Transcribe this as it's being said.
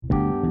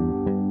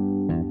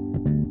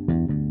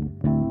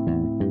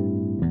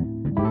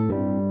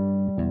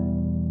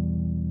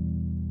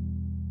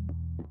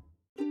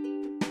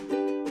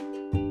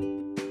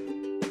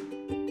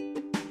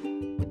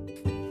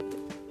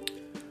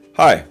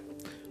Hi,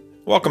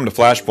 welcome to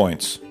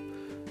Flashpoints.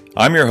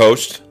 I'm your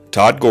host,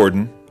 Todd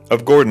Gordon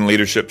of Gordon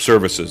Leadership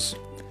Services.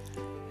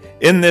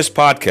 In this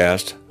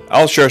podcast,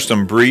 I'll share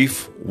some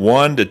brief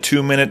 1 to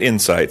 2 minute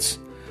insights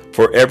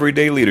for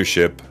everyday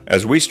leadership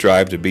as we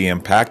strive to be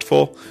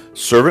impactful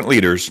servant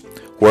leaders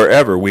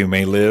wherever we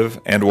may live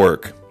and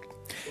work.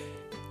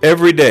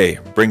 Every day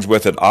brings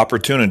with it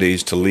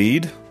opportunities to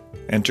lead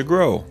and to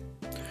grow.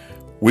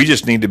 We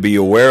just need to be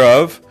aware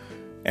of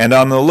and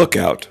on the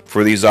lookout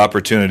for these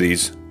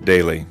opportunities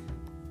daily.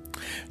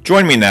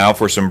 Join me now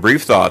for some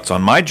brief thoughts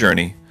on my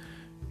journey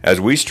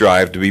as we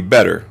strive to be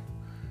better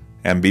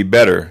and be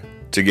better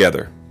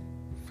together.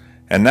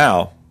 And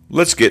now,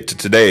 let's get to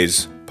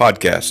today's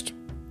podcast.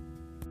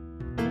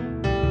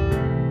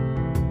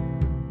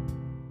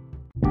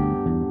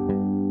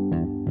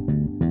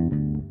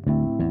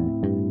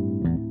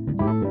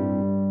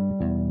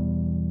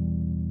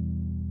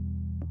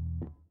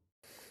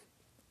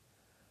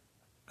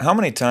 How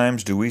many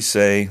times do we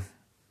say,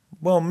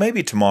 well,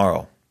 maybe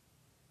tomorrow?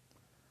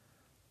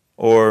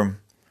 Or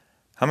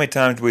how many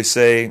times do we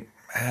say,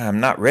 I'm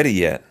not ready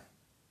yet?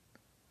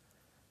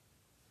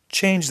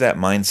 Change that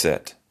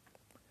mindset.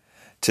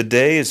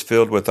 Today is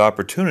filled with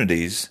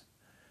opportunities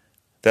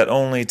that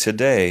only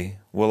today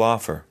will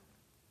offer.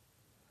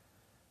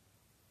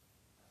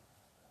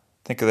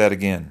 Think of that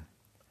again.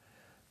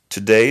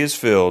 Today is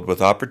filled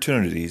with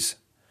opportunities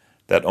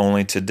that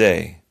only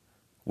today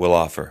will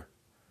offer.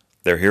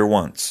 They're here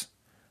once.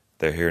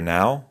 They're here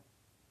now.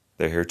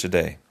 They're here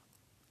today.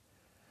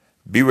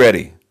 Be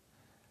ready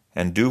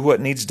and do what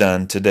needs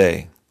done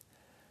today.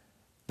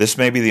 This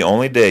may be the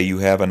only day you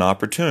have an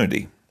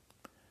opportunity,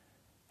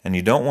 and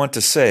you don't want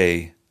to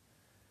say,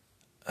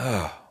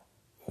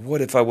 what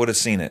if I would have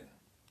seen it?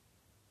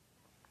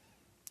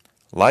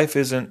 Life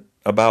isn't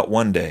about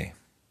one day.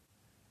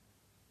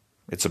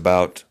 It's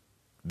about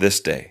this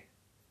day,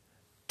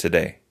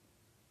 today.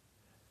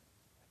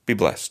 Be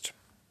blessed.